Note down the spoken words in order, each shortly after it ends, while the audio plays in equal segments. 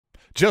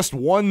Just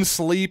one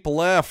sleep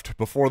left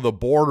before the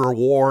border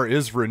war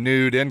is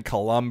renewed in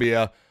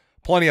Columbia.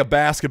 Plenty of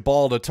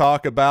basketball to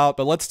talk about,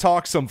 but let's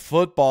talk some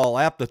football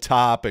at the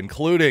top,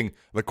 including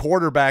the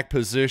quarterback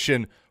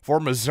position for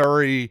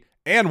Missouri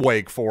and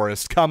Wake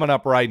Forest coming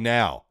up right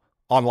now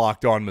on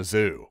Locked On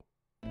Mizzou.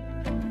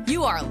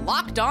 You are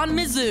Locked On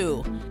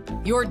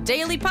Mizzou, your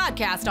daily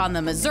podcast on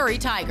the Missouri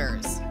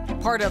Tigers,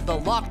 part of the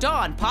Locked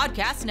On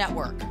Podcast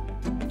Network,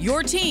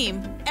 your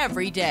team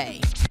every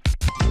day.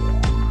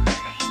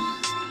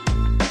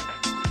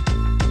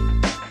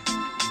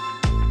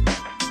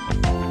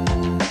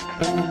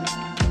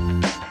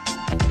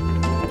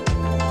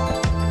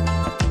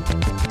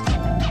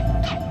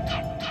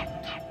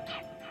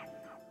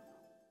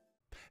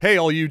 Hey,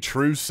 all you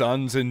true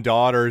sons and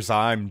daughters,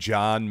 I'm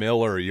John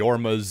Miller, your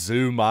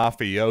Mizzou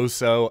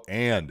mafioso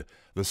and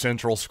the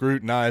central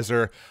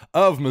scrutinizer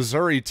of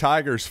Missouri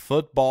Tigers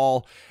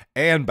football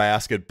and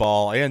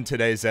basketball. And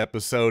today's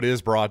episode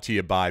is brought to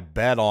you by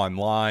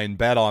BetOnline.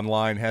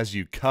 BetOnline has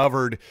you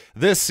covered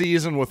this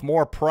season with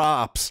more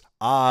props,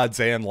 odds,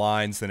 and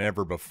lines than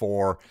ever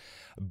before.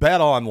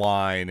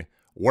 BetOnline,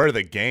 where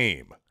the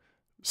game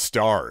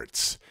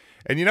starts.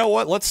 And you know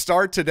what? Let's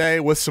start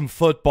today with some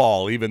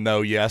football, even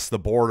though, yes, the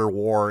border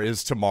war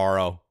is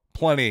tomorrow.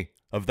 Plenty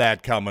of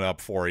that coming up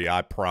for you,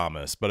 I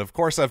promise. But, of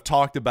course, I've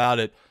talked about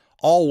it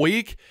all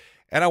week,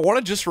 and I want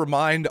to just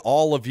remind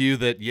all of you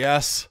that,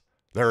 yes,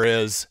 there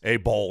is a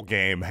bowl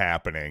game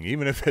happening.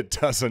 Even if it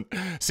doesn't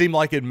seem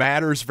like it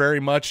matters very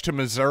much to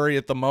Missouri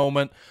at the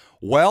moment,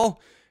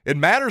 well, it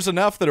matters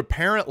enough that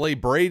apparently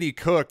Brady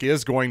Cook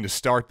is going to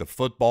start the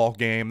football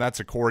game. That's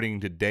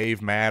according to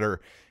Dave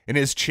Matter in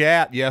his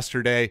chat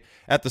yesterday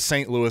at the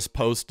St. Louis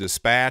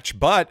Post-Dispatch,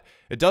 but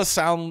it does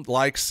sound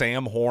like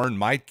Sam Horn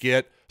might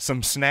get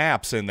some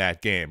snaps in that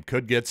game,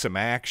 could get some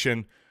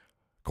action.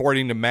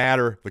 According to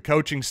Matter, the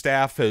coaching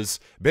staff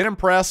has been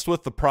impressed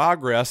with the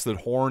progress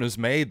that Horn has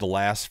made the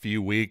last few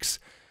weeks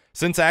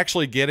since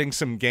actually getting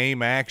some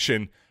game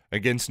action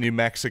against New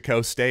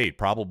Mexico State,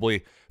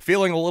 probably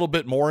feeling a little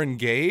bit more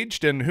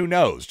engaged, and who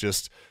knows,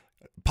 just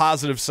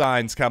positive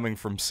signs coming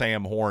from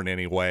Sam Horn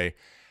anyway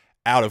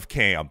out of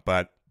camp.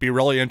 But be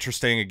really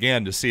interesting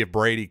again to see if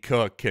Brady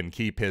Cook can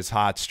keep his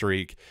hot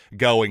streak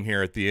going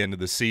here at the end of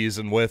the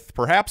season with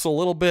perhaps a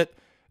little bit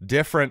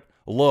different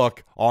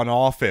look on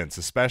offense,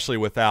 especially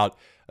without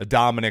a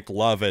Dominic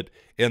Lovett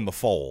in the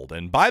fold.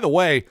 And by the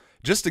way,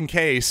 just in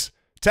case,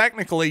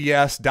 technically,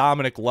 yes,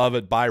 Dominic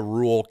Lovett by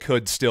rule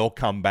could still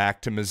come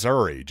back to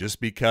Missouri. Just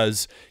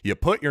because you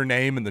put your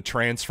name in the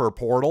transfer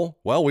portal,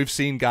 well, we've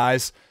seen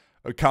guys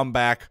come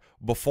back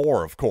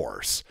before, of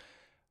course.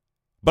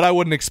 But I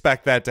wouldn't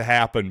expect that to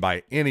happen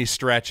by any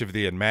stretch of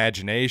the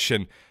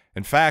imagination.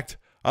 In fact,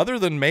 other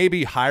than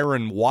maybe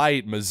Hiron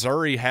White,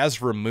 Missouri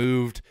has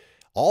removed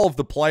all of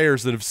the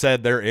players that have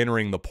said they're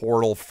entering the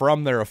portal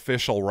from their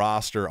official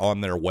roster on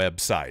their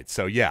website.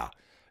 So yeah,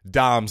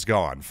 Dom's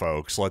gone,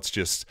 folks. Let's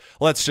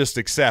just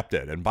accept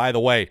it. And by the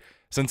way,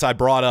 since I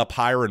brought up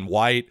Hiron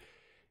White,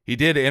 he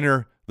did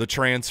enter the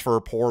transfer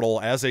portal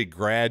as a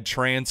grad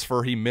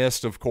transfer. He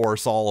missed, of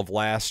course, all of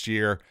last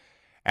year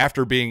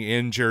after being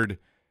injured.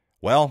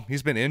 Well,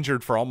 he's been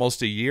injured for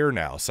almost a year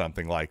now,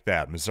 something like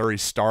that. Missouri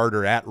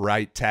starter at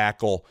right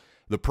tackle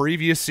the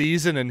previous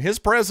season, and his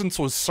presence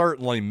was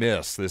certainly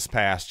missed this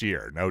past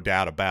year, no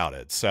doubt about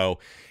it. So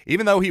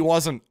even though he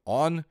wasn't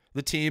on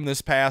the team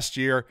this past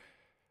year,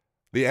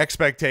 the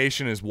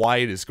expectation is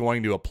White is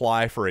going to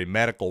apply for a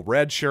medical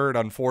red shirt.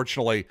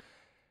 Unfortunately,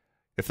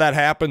 if that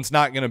happens,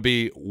 not going to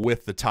be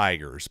with the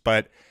Tigers.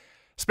 But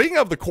speaking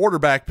of the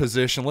quarterback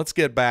position, let's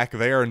get back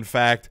there. In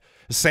fact,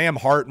 Sam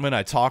Hartman,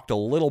 I talked a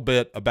little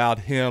bit about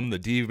him, the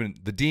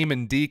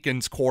Demon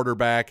Deacons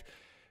quarterback,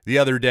 the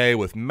other day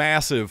with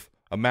massive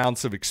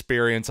amounts of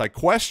experience. I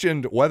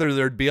questioned whether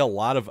there'd be a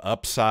lot of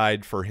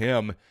upside for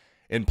him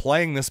in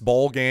playing this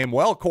bowl game.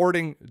 Well,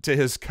 according to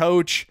his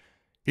coach,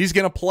 he's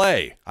going to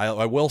play.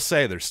 I will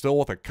say there's still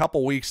with a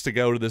couple weeks to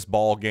go to this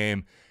bowl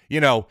game. You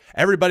know,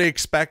 everybody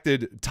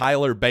expected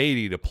Tyler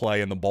Beatty to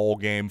play in the bowl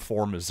game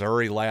for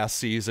Missouri last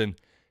season,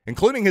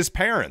 including his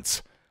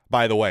parents,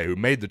 by the way, who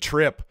made the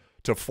trip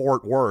to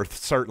Fort Worth,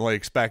 certainly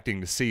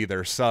expecting to see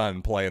their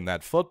son play in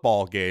that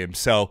football game.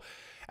 So,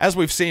 as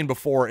we've seen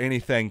before,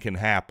 anything can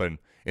happen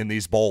in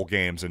these bowl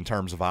games in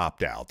terms of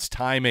opt-outs.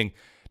 Timing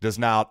does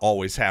not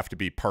always have to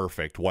be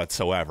perfect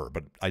whatsoever.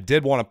 But I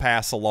did want to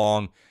pass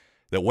along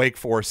that Wake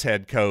Forest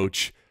head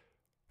coach,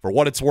 for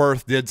what it's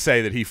worth, did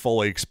say that he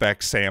fully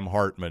expects Sam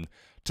Hartman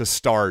to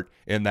start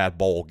in that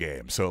bowl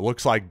game. So it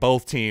looks like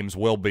both teams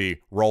will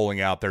be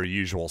rolling out their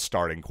usual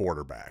starting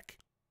quarterback.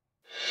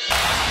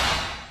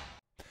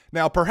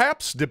 Now,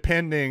 perhaps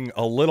depending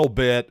a little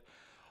bit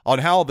on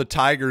how the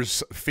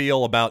Tigers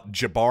feel about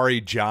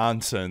Jabari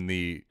Johnson,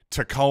 the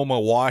Tacoma,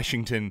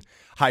 Washington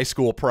high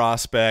school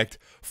prospect,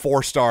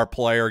 four-star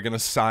player going to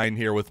sign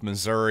here with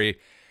Missouri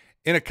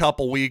in a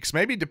couple weeks,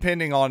 maybe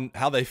depending on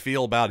how they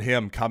feel about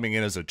him coming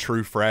in as a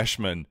true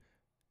freshman,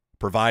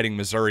 providing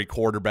Missouri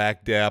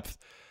quarterback depth.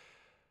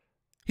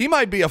 he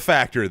might be a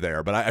factor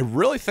there. But I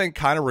really think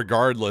kind of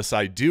regardless,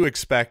 I do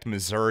expect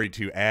Missouri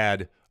to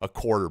add a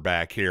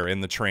quarterback here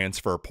in the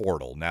transfer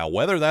portal. Now,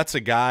 whether that's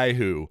a guy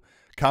who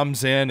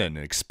comes in and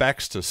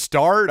expects to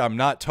start, I'm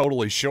not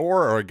totally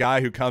sure, or a guy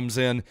who comes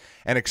in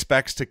and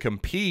expects to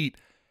compete,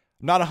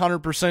 I'm not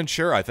 100%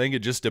 sure. I think it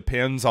just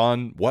depends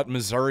on what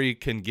Missouri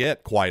can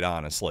get, quite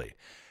honestly.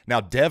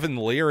 Now, Devin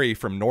Leary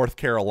from North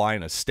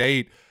Carolina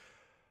State,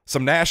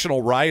 some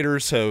national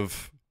writers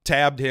have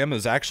tabbed him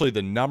as actually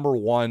the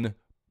 #1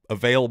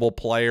 available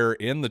player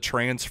in the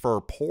transfer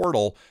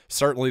portal,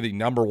 certainly the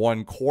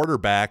 #1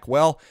 quarterback.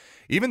 Well,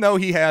 even though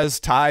he has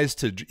ties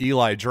to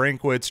Eli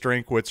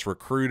Drinkwitz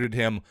recruited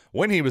him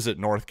when he was at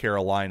North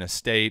Carolina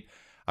State,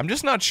 I'm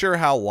just not sure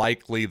how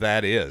likely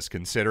that is,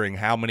 considering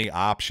how many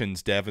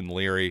options Devin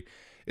Leary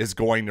is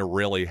going to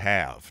really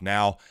have.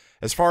 Now,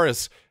 as far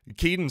as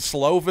Kedon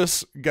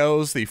Slovis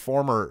goes, the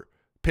former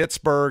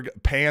Pittsburgh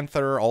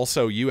Panther,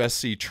 also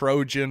USC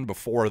Trojan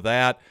before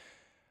that,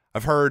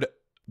 I've heard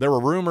there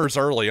were rumors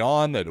early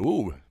on that,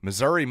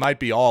 Missouri might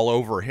be all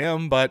over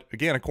him, but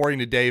again, according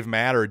to Dave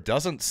Matter, it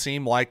doesn't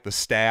seem like the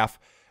staff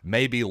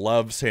maybe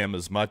loves him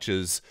as much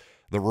as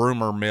the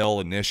rumor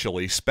mill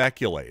initially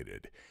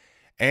speculated.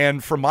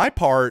 And for my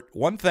part,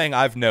 one thing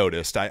I've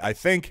noticed, I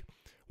think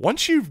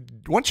once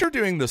you're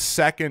doing the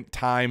second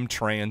time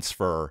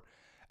transfer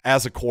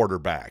as a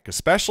quarterback,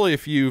 especially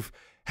if you've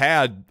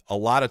had a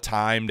lot of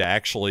time to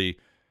actually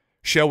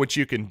show what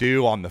you can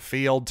do on the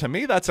field, to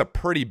me, that's a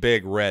pretty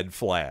big red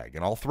flag.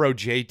 And I'll throw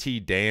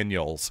JT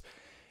Daniels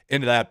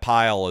into that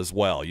pile as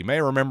well. You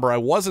may remember I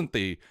wasn't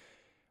the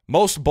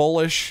most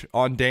bullish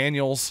on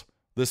Daniels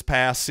this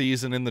past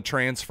season in the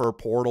transfer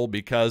portal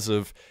because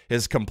of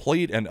his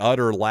complete and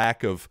utter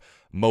lack of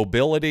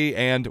mobility.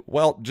 And,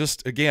 well,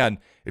 just again,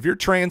 if you're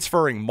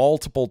transferring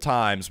multiple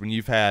times when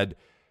you've had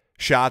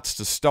shots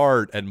to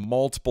start at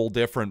multiple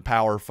different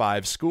Power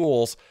 5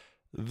 schools,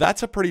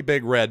 that's a pretty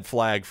big red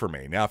flag for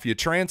me. Now, if you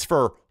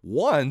transfer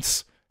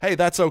once, hey,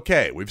 that's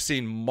okay. We've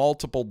seen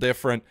multiple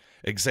different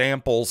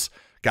examples,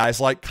 guys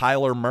like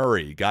Kyler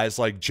Murray, guys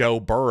like Joe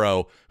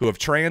Burrow, who have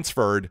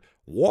transferred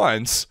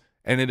once,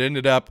 and it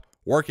ended up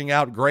working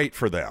out great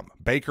for them.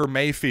 Baker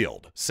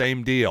Mayfield,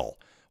 same deal.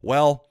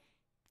 Well,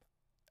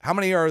 how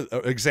many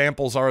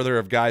examples are there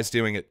of guys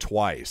doing it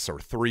twice or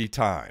 3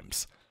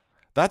 times?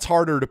 That's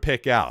harder to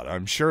pick out.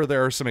 I'm sure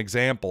there are some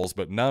examples,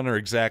 but none are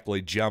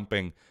exactly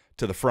jumping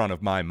to the front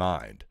of my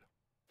mind.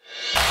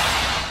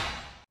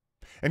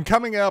 And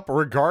coming up,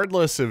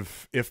 regardless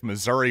of if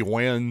Missouri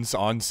wins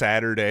on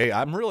Saturday,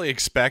 I'm really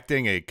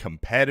expecting a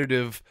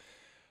competitive,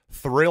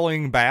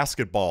 thrilling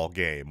basketball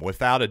game,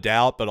 without a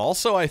doubt. But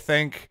also, I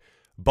think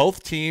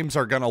both teams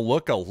are going to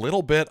look a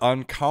little bit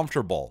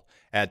uncomfortable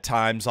at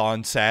times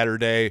on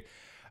Saturday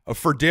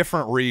for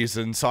different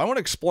reasons. So I want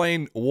to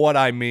explain what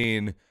I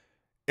mean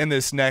in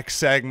this next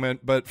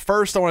segment. But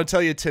first, I want to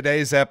tell you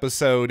today's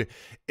episode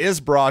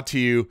is brought to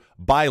you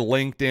by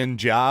LinkedIn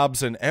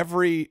Jobs. And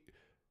every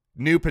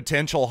new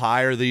potential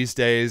hire these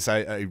days,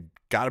 I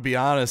got to be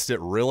honest, it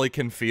really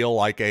can feel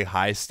like a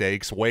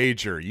high-stakes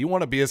wager. You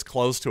want to be as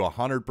close to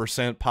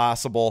 100%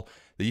 possible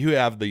that you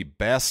have the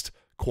best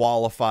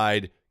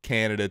qualified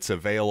candidates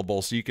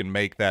available so you can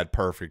make that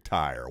perfect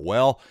hire.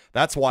 Well,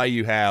 that's why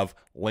you have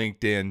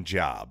LinkedIn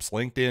Jobs.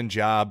 LinkedIn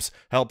Jobs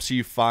helps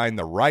you find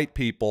the right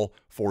people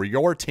for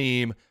your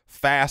team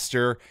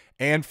faster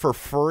and for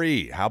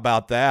free. How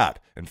about that?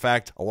 In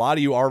fact, a lot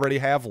of you already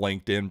have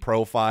LinkedIn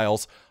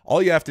profiles.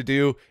 All you have to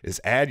do is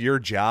add your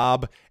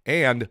job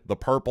and the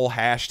purple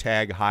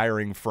hashtag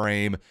hiring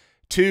frame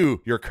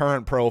to your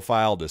current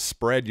profile to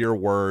spread your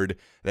word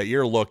that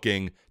you're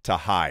looking to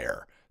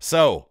hire.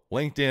 So,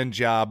 LinkedIn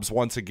Jobs,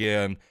 once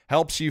again,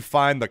 helps you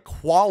find the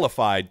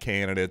qualified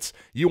candidates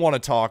you want to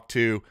talk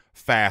to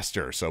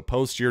faster. So,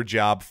 post your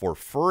job for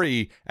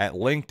free at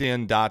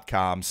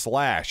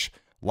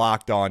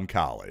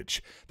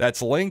linkedin.com/LockedOnCollege.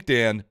 That's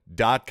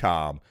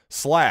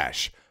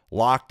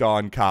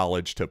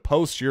linkedin.com/LockedOnCollege to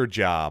post your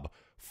job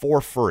for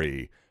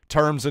free.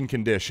 Terms and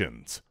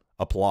conditions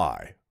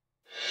apply.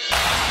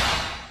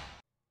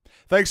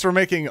 Thanks for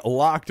making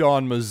Locked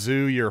On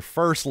Mizzou your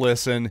first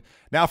listen.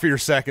 Now for your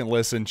second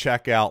listen,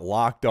 check out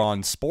Locked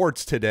On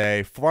Sports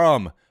Today.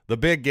 From the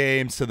big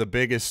games to the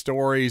biggest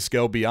stories,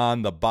 go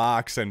beyond the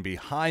box and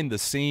behind the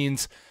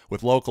scenes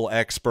with local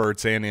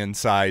experts and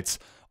insights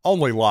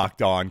only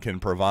Locked On can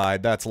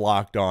provide. That's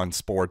Locked On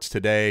Sports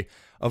Today,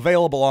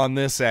 available on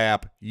this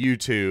app,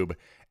 YouTube,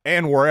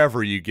 and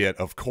wherever you get,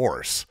 of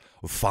course,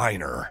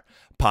 finer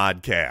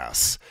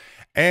podcasts.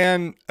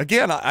 And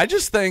again, I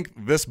just think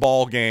this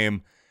ball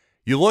game,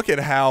 you look at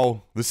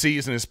how the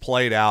season has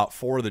played out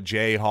for the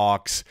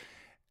Jayhawks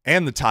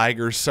and the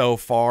Tigers so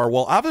far.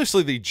 Well,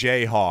 obviously the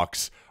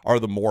Jayhawks are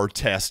the more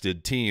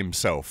tested team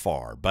so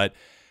far, but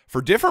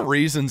for different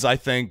reasons, I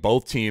think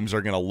both teams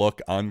are going to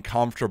look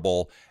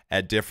uncomfortable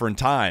at different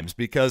times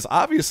because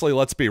obviously,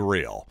 let's be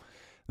real,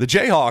 the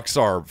Jayhawks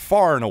are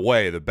far and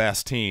away the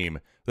best team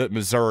that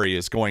Missouri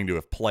is going to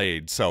have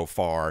played so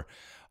far.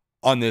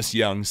 on this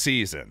young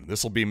season.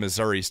 This will be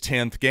Missouri's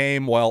 10th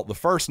game. Well, the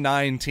first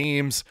 9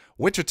 teams,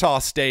 Wichita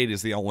State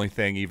is the only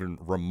thing even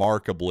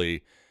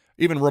remotely,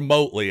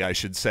 I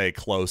should say,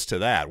 close to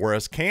that.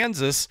 Whereas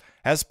Kansas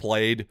has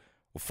played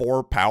has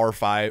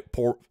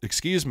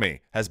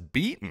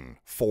beaten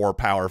 4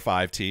 Power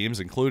 5 teams,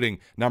 including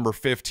number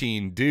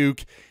 15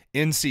 Duke,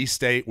 NC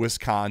State,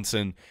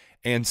 Wisconsin,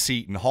 and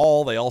Seton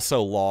Hall. They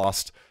also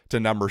lost to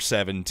number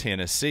 7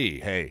 Tennessee.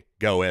 Hey,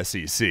 go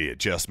SEC. It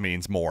just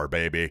means more,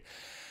 baby.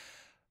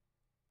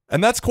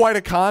 And that's quite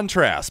a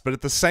contrast. But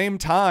at the same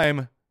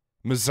time,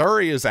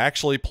 Missouri has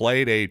actually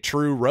played a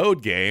true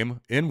road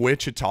game in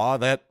Wichita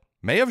that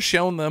may have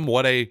shown them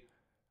what a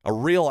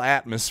real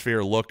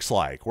atmosphere looks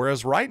like.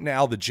 Whereas right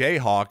now, the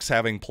Jayhawks,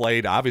 having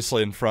played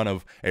obviously in front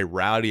of a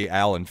rowdy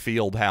Allen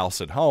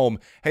Fieldhouse at home,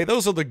 hey,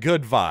 those are the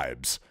good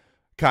vibes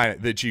kind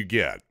of that you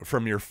get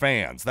from your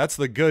fans. That's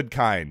the good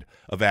kind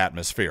of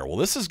atmosphere. Well,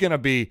 this is going to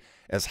be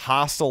as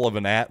hostile of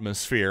an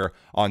atmosphere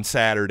on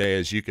Saturday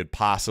as you could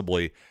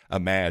possibly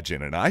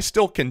imagine. And I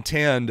still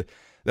contend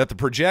that the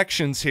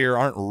projections here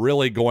aren't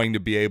really going to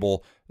be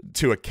able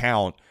to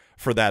account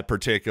for that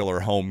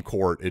particular home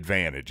court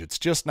advantage. It's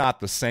just not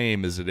the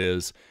same as it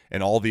is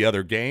in all the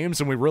other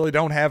games, and we really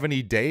don't have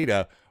any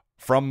data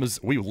from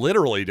Missouri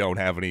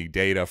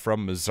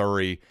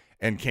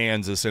and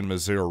Kansas in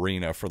Mizzou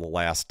Arena for the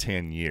last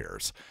 10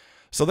 years.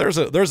 So there's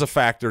a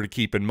factor to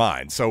keep in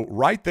mind. So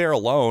right there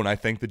alone, I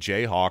think the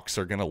Jayhawks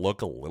are going to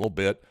look a little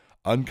bit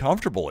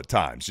uncomfortable at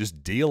times,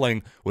 just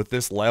dealing with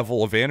this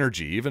level of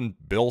energy. Even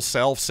Bill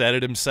Self said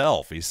it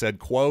himself. He said,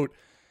 quote,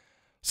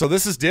 "So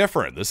this is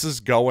different. This is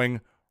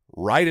going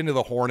right into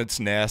the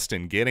hornet's nest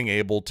and getting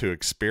able to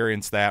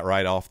experience that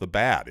right off the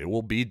bat. It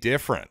will be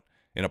different.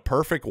 In a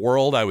perfect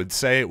world, I would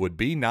say it would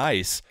be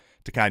nice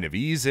to kind of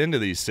ease into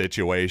these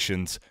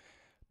situations,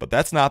 but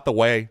that's not the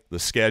way the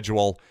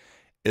schedule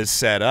is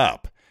set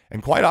up."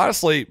 And quite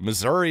honestly,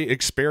 Missouri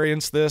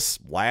experienced this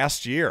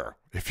last year,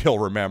 if you'll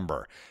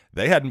remember.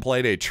 They hadn't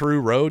played a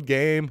true road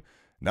game,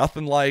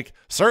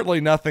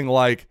 certainly nothing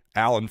like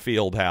Allen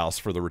Fieldhouse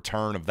for the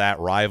return of that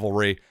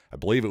rivalry. I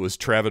believe it was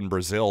Trevin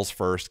Brazil's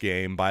first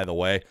game, by the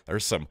way.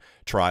 There's some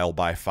trial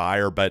by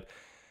fire. But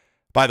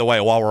by the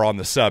way, while we're on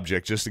the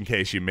subject, just in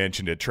case you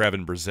mentioned it,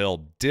 Trevin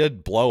Brazil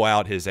did blow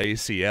out his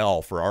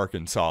ACL for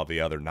Arkansas the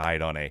other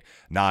night on a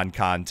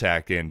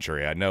non-contact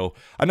injury. I know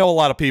a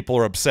lot of people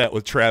are upset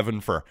with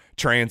Trevin for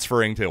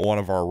transferring to one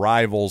of our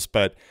rivals,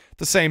 but at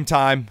the same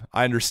time,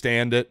 I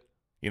understand it.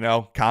 You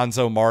know,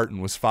 Konzo Martin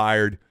was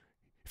fired.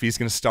 If he's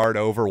going to start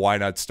over, why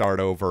not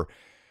start over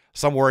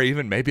somewhere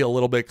even maybe a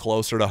little bit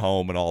closer to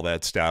home and all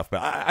that stuff?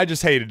 But I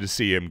just hated to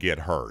see him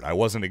get hurt. I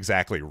wasn't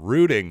exactly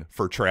rooting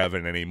for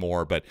Trevin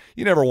anymore, but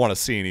you never want to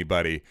see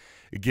anybody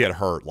get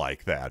hurt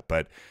like that.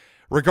 But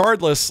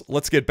regardless,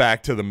 let's get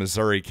back to the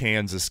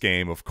Missouri-Kansas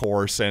game, of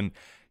course. And,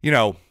 you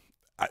know,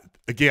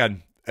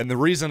 again, and the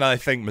reason I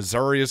think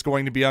Missouri is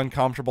going to be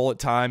uncomfortable at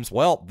times,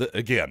 well,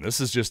 again,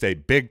 this is just a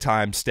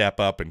big-time step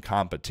up in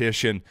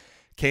competition.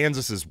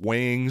 Kansas's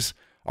wings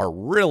are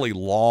really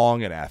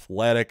long and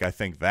athletic. I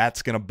think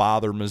that's going to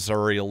bother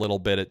Missouri a little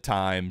bit at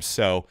times.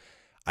 So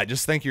I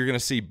just think you're going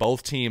to see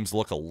both teams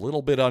look a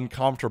little bit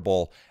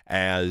uncomfortable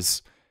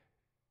as,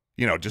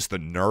 you know, just the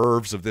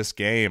nerves of this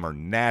game are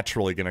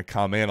naturally going to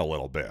come in a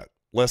little bit.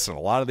 Listen,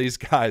 a lot of these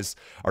guys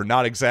are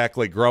not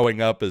exactly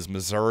growing up as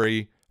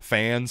Missouri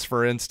fans,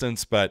 for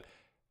instance, but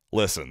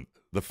listen,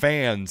 the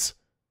fans,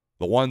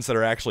 the ones that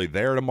are actually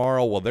there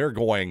tomorrow, well, they're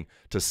going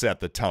to set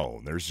the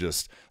tone. There's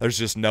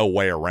just no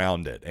way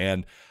around it.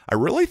 And I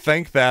really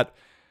think that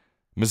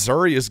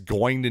Missouri is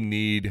going to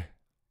need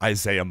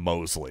Isiaih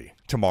Mosley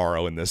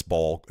tomorrow in this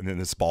ball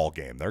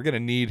game. They're going to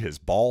need his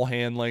ball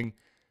handling,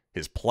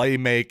 his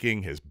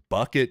playmaking, his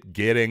bucket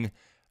getting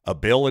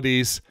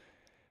abilities.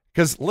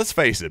 Because let's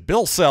face it,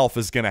 Bill Self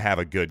is going to have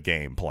a good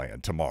game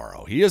plan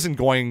tomorrow. He isn't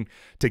going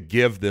to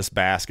give this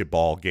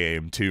basketball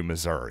game to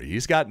Missouri.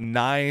 He's got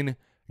 9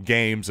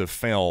 games of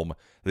film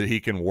that he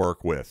can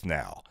work with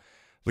now.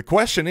 The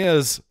question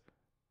is,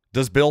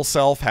 does Bill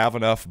Self have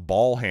enough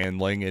ball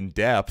handling and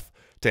depth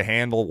to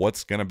handle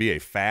what's going to be a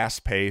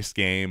fast-paced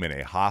game in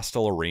a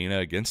hostile arena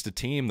against a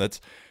team that's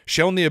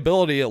shown the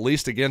ability, at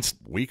least against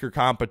weaker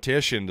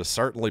competition, to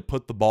certainly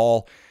put the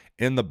ball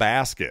in the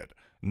basket?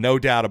 No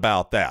doubt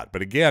about that.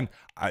 But again,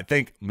 I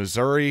think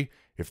Missouri,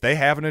 if they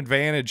have an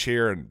advantage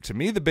here, and to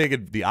me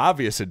the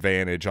obvious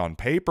advantage on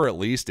paper at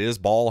least is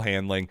ball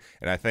handling,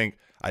 and I think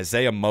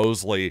Isiaih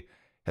Mosley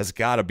has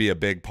got to be a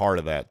big part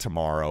of that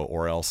tomorrow,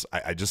 or else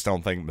I just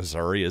don't think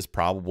Missouri is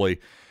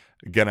probably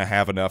going to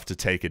have enough to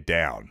take it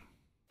down.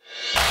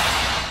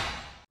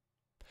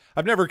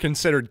 I've never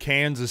considered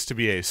Kansas to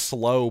be a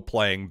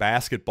slow-playing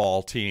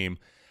basketball team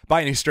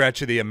by any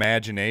stretch of the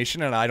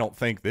imagination, and I don't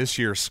think this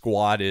year's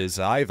squad is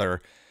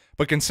either.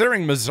 But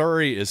considering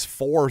Missouri is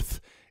 4th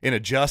in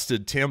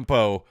adjusted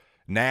tempo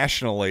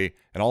nationally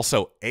and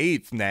also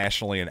 8th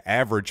nationally in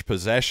average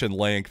possession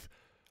length,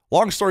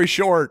 long story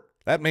short,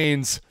 that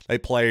means they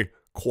play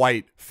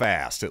quite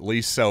fast, at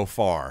least so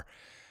far.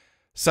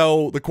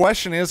 So the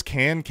question is,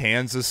 can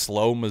Kansas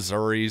slow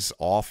Missouri's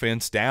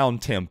offense down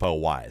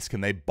tempo-wise?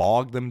 Can they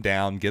bog them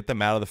down, get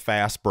them out of the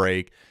fast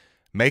break,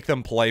 make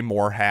them play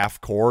more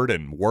half court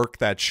and work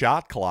that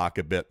shot clock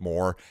a bit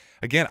more?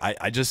 Again,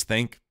 I just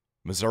think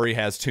Missouri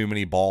has too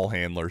many ball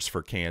handlers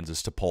for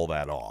Kansas to pull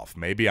that off.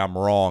 Maybe I'm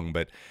wrong,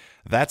 but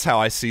that's how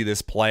I see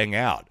this playing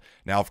out.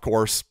 Now, of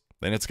course,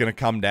 then it's going to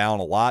come down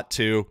a lot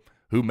to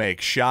who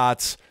makes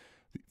shots.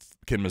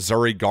 Can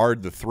Missouri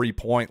guard the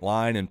three-point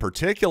line? In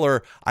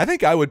particular, I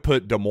think I would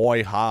put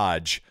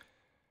Hodge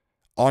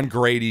on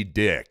Gradey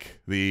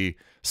Dick, the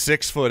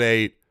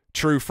 6'8"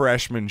 true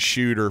freshman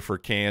shooter for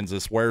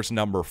Kansas, wears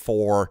number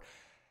 4.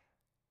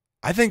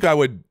 I think I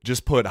would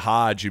just put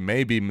Hodge, who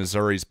may be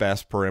Missouri's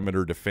best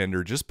perimeter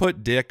defender, just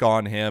put Dick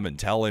on him and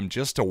tell him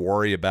just to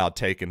worry about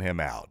taking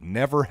him out.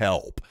 Never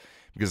help.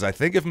 Because I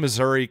think if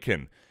Missouri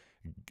can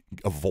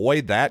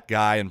avoid that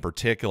guy in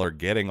particular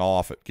getting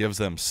off, it gives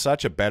them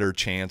such a better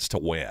chance to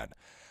win.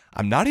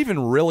 I'm not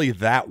even really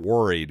that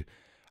worried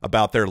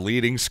about their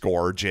leading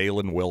scorer,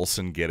 Jalen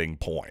Wilson, getting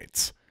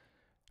points.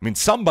 I mean,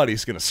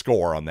 somebody's going to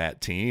score on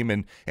that team,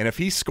 and if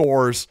he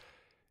scores,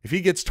 if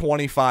he gets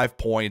 25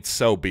 points,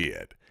 so be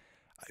it.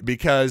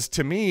 Because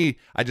to me,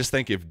 I just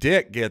think if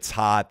Dick gets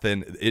hot,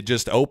 then it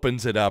just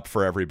opens it up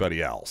for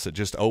everybody else. It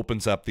just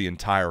opens up the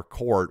entire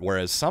court,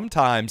 whereas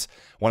sometimes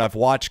when I've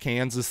watched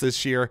Kansas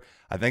this year,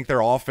 I think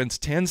their offense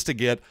tends to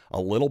get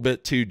a little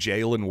bit too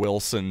Jalen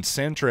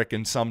Wilson-centric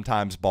and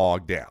sometimes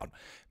bogged down.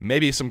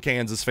 Maybe some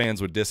Kansas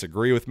fans would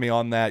disagree with me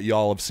on that.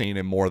 Y'all have seen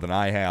him more than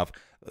I have.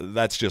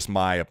 That's just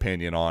my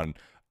opinion on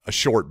a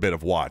short bit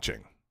of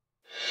watching.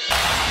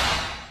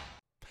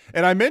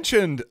 And I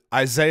mentioned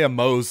Isiaih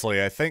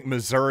Mosley. I think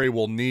Missouri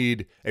will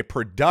need a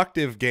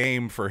productive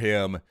game for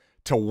him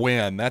to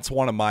win. That's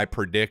one of my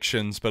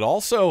predictions. But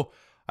also,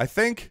 I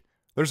think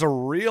there's a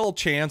real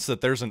chance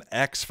that there's an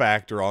X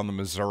factor on the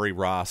Missouri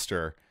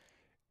roster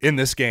in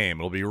this game.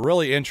 It'll be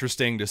really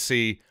interesting to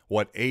see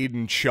what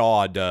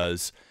Isiaih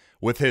does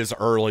with his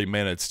early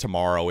minutes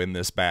tomorrow in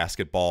this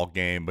basketball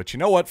game. But you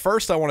know what?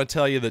 First, I want to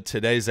tell you that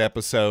today's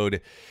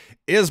episode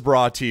is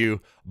brought to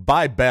you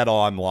by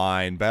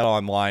BetOnline.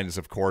 BetOnline is,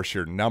 of course,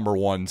 your number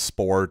one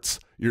source,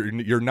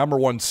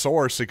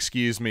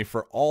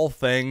 for all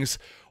things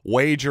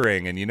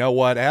wagering. And you know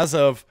what? As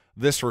of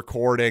this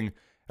recording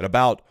at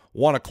about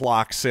 1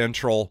 o'clock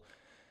Central,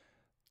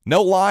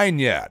 no line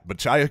yet,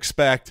 but I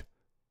expect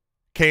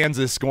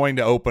Kansas going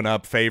to open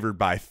up favored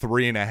by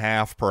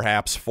 3.5,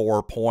 perhaps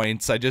 4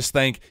 points. I just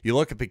think you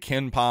look at the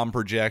KenPom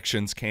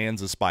projections,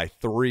 Kansas by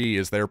 3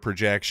 is their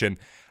projection.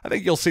 I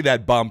think you'll see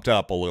that bumped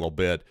up a little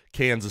bit,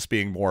 Kansas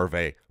being more of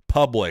a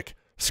public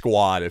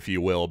squad, if you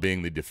will,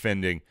 being the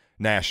defending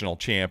national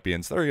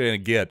champions. They're going to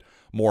get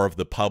more of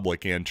the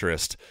public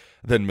interest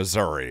than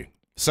Missouri.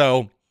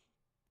 So,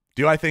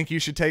 do I think you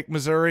should take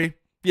Missouri?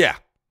 Yeah,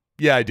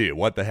 I do.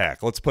 What the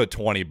heck? Let's put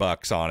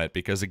 $20 on it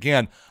because,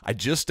 again, I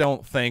just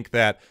don't think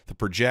that the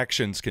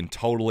projections can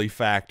totally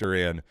factor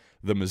in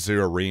the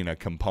Mizzou Arena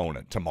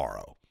component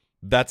tomorrow.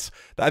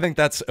 I think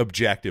that's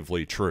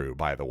objectively true,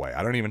 by the way.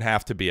 I don't even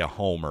have to be a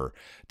homer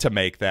to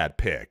make that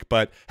pick.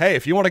 But, hey,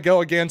 if you want to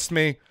go against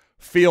me,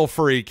 feel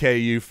free,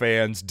 KU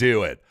fans.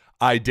 Do it.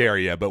 I dare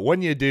you. But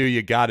when you do,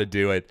 you got to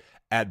do it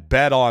at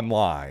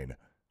BetOnline,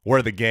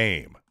 where the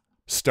game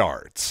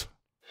starts.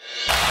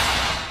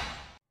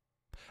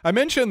 I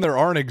mentioned there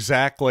aren't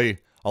exactly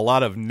a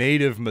lot of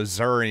native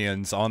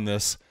Missourians on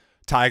this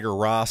Tiger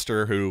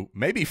roster who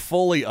maybe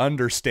fully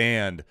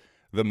understand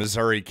the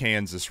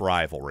Missouri-Kansas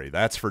rivalry.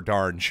 That's for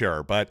darn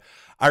sure. But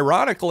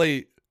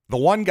ironically, the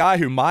one guy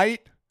who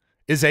might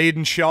is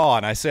Isiaih,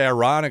 and I say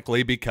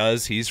ironically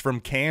because he's from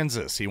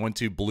Kansas. He went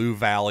to Blue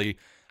Valley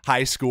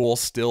High School,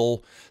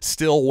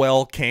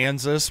 Stillwell,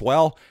 Kansas.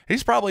 Well,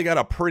 he's probably got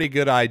a pretty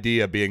good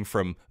idea, being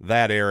from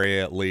that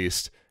area at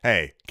least.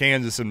 Hey,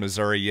 Kansas and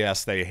Missouri,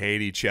 yes, they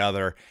hate each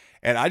other.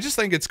 And I just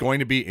think it's going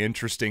to be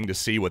interesting to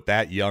see what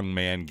that young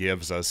man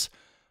gives us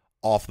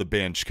off the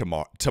bench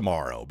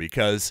tomorrow,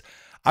 because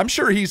I'm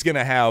sure he's going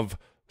to have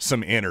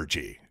some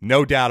energy,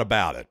 no doubt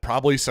about it.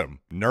 Probably some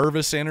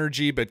nervous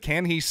energy, but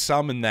can he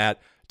summon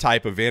that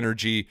type of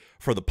energy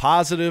for the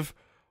positive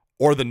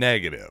or the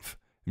negative?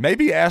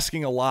 Maybe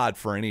asking a lot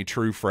for any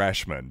true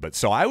freshman. But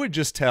so I would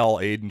just tell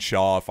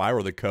Isiaih, if I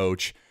were the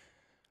coach,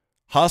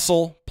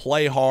 hustle,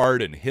 play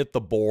hard, and hit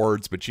the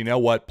boards. But you know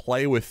what?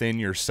 Play within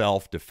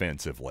yourself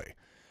defensively.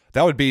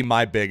 That would be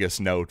my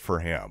biggest note for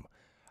him.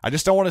 I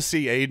just don't want to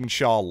see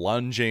Isiaih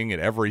lunging at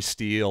every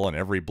steal and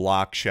every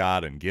block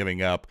shot and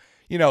giving up,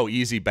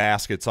 easy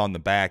baskets on the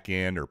back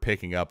end or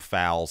picking up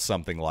fouls,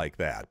 something like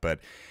that. But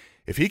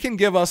if he can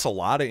give us a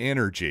lot of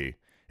energy,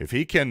 if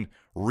he can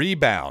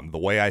rebound the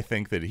way I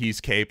think that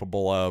he's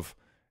capable of,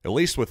 at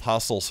least with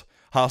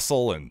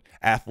hustle and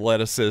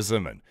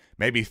athleticism, and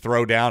maybe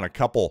throw down a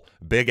couple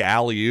big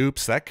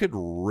alley-oops, that could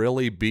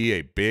really be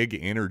a big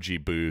energy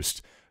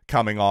boost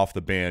coming off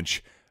the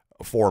bench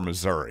for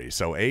Missouri.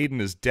 So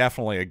Aiden is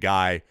definitely a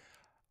guy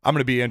I'm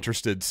going to be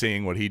interested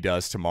seeing what he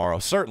does tomorrow.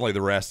 Certainly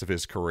the rest of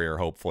his career,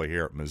 hopefully,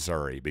 here at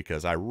Missouri,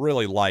 because I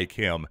really like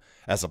him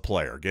as a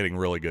player, getting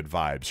really good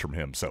vibes from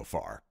him so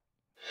far.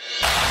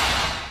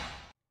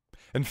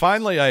 And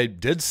finally, I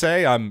did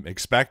say I'm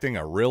expecting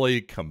a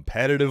really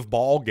competitive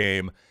ball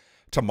game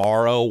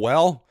tomorrow.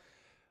 Well,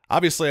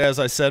 obviously, as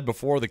I said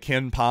before, the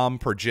Ken Pom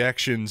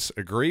projections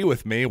agree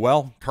with me.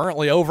 Well,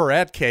 currently over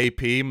at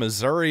KP,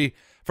 Missouri,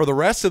 for the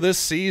rest of this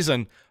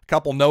season, a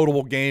couple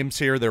notable games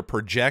here. They're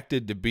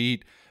projected to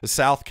beat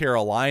South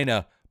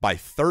Carolina by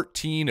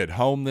 13 at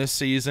home this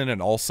season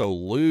and also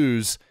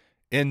lose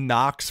in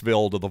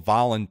Knoxville to the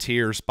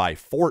Volunteers by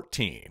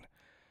 14.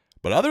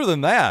 But other than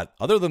that,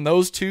 other than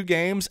those two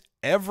games,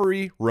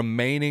 every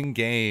remaining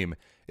game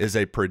is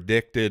a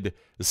predicted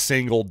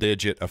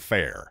single-digit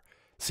affair.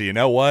 So you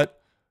know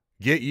what?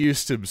 Get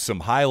used to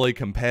some highly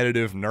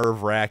competitive,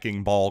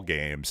 nerve-wracking ball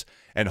games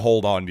and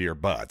hold on to your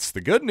butts.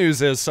 The good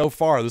news is, so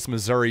far, this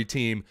Missouri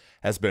team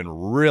has been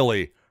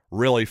really,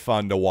 really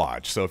fun to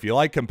watch. So if you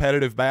like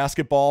competitive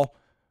basketball,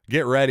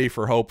 get ready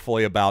for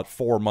hopefully about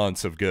 4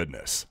 months of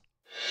goodness.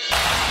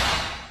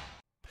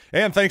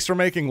 And thanks for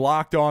making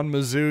Locked On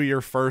Mizzou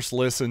your first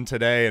listen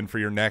today. And for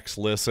your next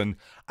listen,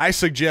 I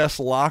suggest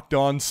Locked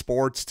On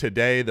Sports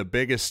Today, the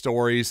biggest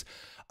stories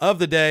of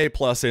the day,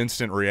 plus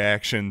instant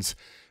reactions,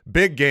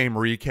 big game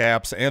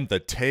recaps, and the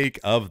take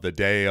of the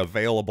day,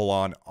 available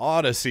on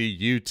Odyssey,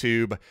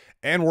 YouTube,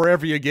 and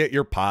wherever you get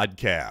your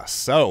podcasts.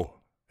 So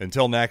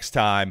until next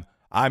time,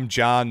 I'm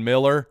John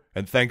Miller,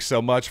 and thanks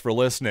so much for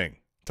listening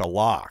to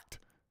Locked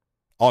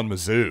On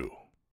Mizzou.